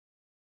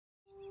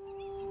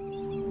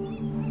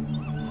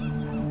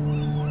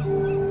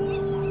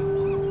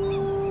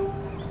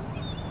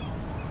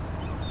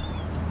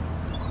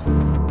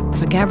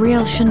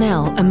Gabrielle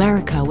Chanel,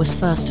 America was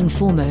first and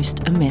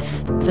foremost a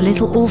myth. The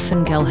little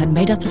orphan girl had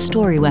made up a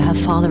story where her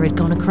father had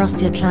gone across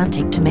the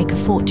Atlantic to make a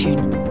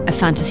fortune, a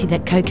fantasy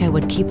that Coco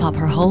would keep up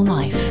her whole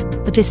life.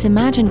 But this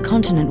imagined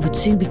continent would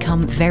soon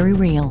become very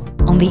real.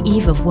 On the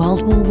eve of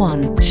World War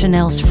I,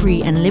 Chanel's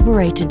free and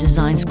liberated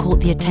designs caught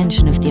the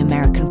attention of the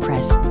American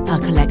press. Her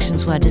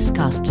collections were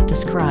discussed,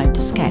 described,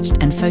 sketched,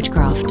 and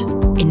photographed.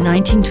 In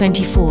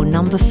 1924,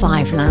 No.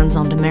 5 lands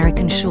on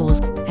American shores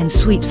and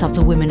sweeps up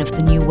the women of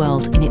the New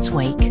World in its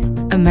wake.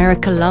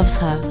 America loves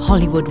her,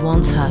 Hollywood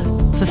wants her.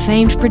 For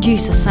famed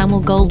producer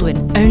Samuel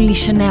Goldwyn, only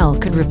Chanel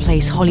could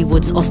replace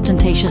Hollywood's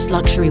ostentatious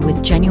luxury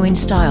with genuine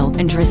style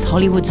and dress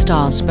Hollywood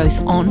stars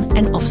both on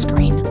and off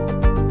screen.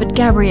 But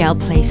Gabrielle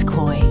plays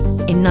coy.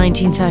 In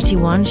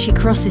 1931, she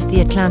crosses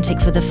the Atlantic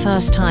for the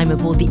first time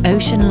aboard the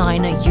ocean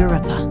liner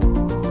Europa.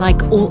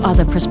 Like all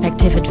other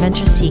prospective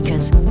adventure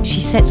seekers,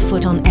 she sets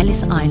foot on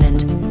Ellis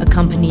Island,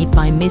 accompanied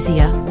by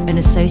Mizia, an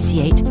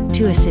associate,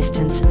 2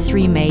 assistants,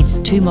 3 maids,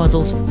 2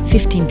 models,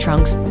 15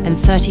 trunks, and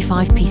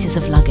 35 pieces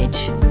of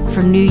luggage.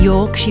 From New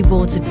York, she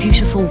boards a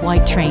beautiful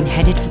white train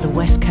headed for the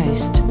West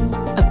Coast.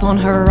 Upon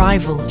her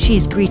arrival, she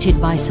is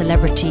greeted by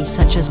celebrities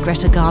such as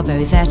Greta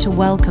Garbo, there to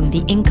welcome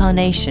the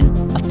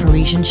incarnation of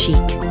Parisian chic.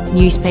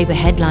 Newspaper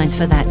headlines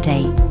for that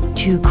day: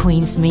 2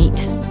 queens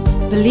meet.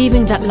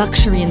 Believing that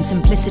luxury and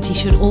simplicity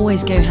should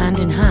always go hand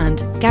in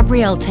hand,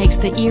 Gabrielle takes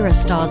the era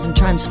stars and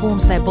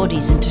transforms their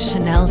bodies into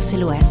Chanel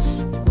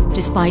silhouettes.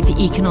 Despite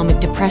the economic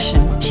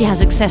depression, she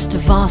has access to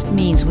vast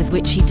means with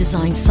which she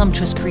designs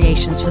sumptuous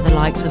creations for the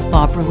likes of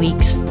Barbara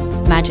Weeks,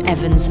 Madge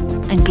Evans,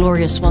 and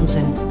Gloria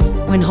Swanson.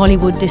 When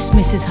Hollywood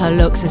dismisses her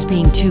looks as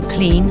being too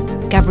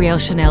clean, Gabrielle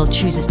Chanel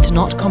chooses to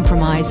not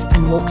compromise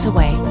and walks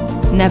away.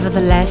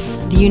 Nevertheless,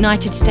 the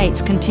United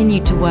States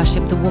continued to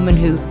worship the woman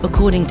who,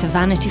 according to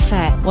Vanity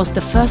Fair, was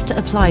the first to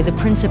apply the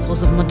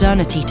principles of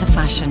modernity to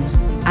fashion.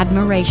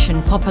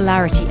 Admiration,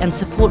 popularity, and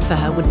support for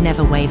her would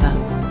never waver.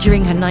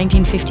 During her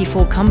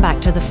 1954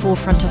 comeback to the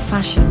forefront of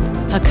fashion,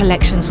 her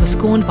collections were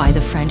scorned by the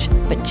French,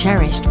 but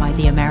cherished by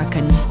the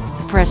Americans.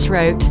 The press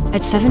wrote,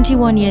 "At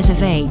 71 years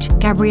of age,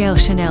 Gabrielle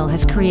Chanel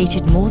has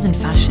created more than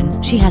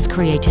fashion, she has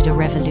created a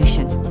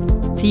revolution."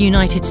 The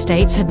United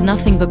States had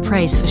nothing but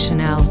praise for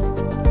Chanel.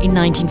 In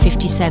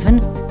 1957,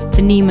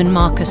 the Neiman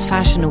Marcus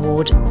Fashion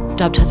Award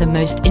dubbed her the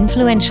most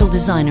influential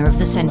designer of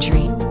the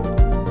century.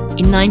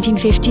 In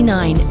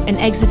 1959, an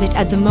exhibit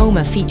at the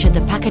MoMA featured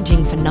the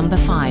packaging for No.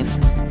 5.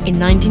 In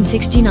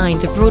 1969,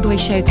 the Broadway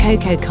show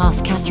Coco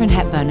cast Katharine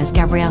Hepburn as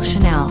Gabrielle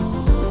Chanel.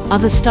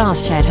 Other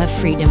stars shared her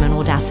freedom and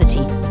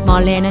audacity: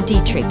 Marlene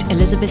Dietrich,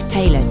 Elizabeth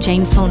Taylor,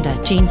 Jane Fonda,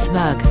 Jean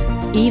Sberg.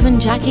 Even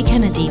Jackie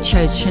Kennedy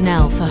chose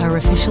Chanel for her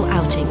official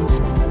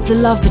outings. The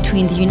love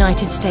between the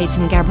United States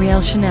and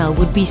Gabrielle Chanel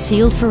would be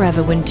sealed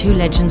forever when 2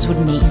 legends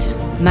would meet: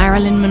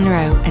 Marilyn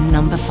Monroe and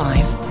No.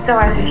 5. So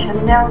I say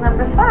Chanel No.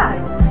 5,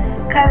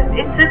 because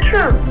it's the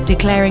truth.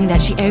 Declaring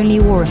that she only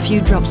wore a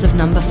few drops of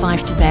No.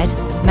 5 to bed,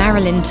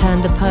 Marilyn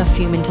turned the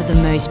perfume into the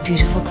most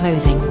beautiful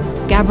clothing.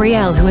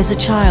 Gabrielle, who as a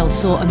child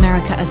saw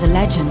America as a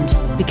legend,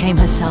 became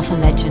herself a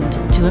legend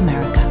to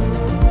America.